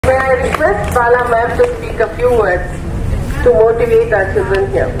May I request Bala ma'am to speak a few words to motivate our children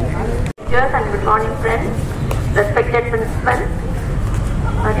here. Teachers and good morning friends, respected principal.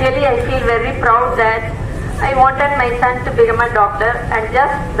 Really I feel very proud that I wanted my son to become a doctor, and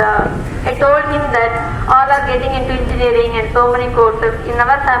I told him that all are getting into engineering and so many courses. In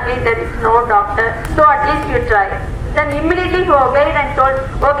our family there is no doctor, so at least you try. Then immediately he obeyed and told,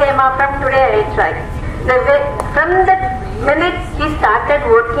 okay ma, from today I will try. From the minute he started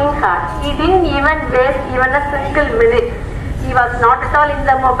working hard, he didn't even waste even a single minute. He was not at all in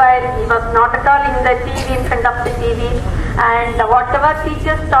the mobile, he was not at all in the TV, in front of the TV, and whatever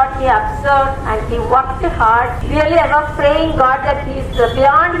teachers taught he observed and he worked hard. Really I was praying God that he is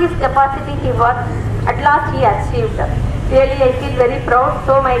beyond his capacity he was. At last he achieved. Really I feel very proud.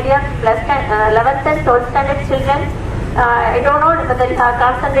 So my dear 11th and 12th standard children, I don't know whether you have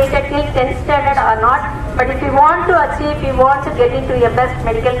concentrated till 10th standard or not, but if you want to achieve, if you want to get into your best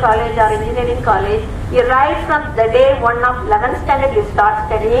medical college or engineering college, you right from the day 1 of 11th standard you start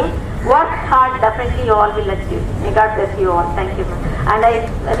studying, work hard, definitely you all will achieve. May God bless you all. Thank you. And I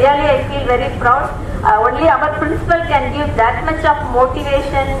feel very proud. Only our principal can give that much of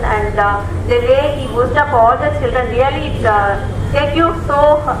motivation, and the way he boosts up all the children, really it take you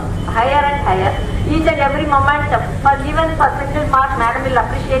so higher and higher. Each and every moment, even for single mark, madam will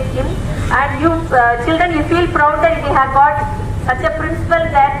appreciate him. And you children, you feel proud that we have got such a principal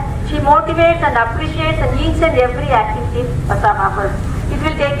that she motivates and appreciates and each and every activity of ours. It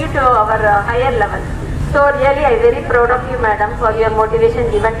will take you to our higher level. So really I am very proud of you madam for your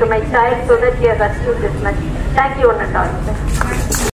motivation given to my child so that he has achieved this much. Thank you one and all.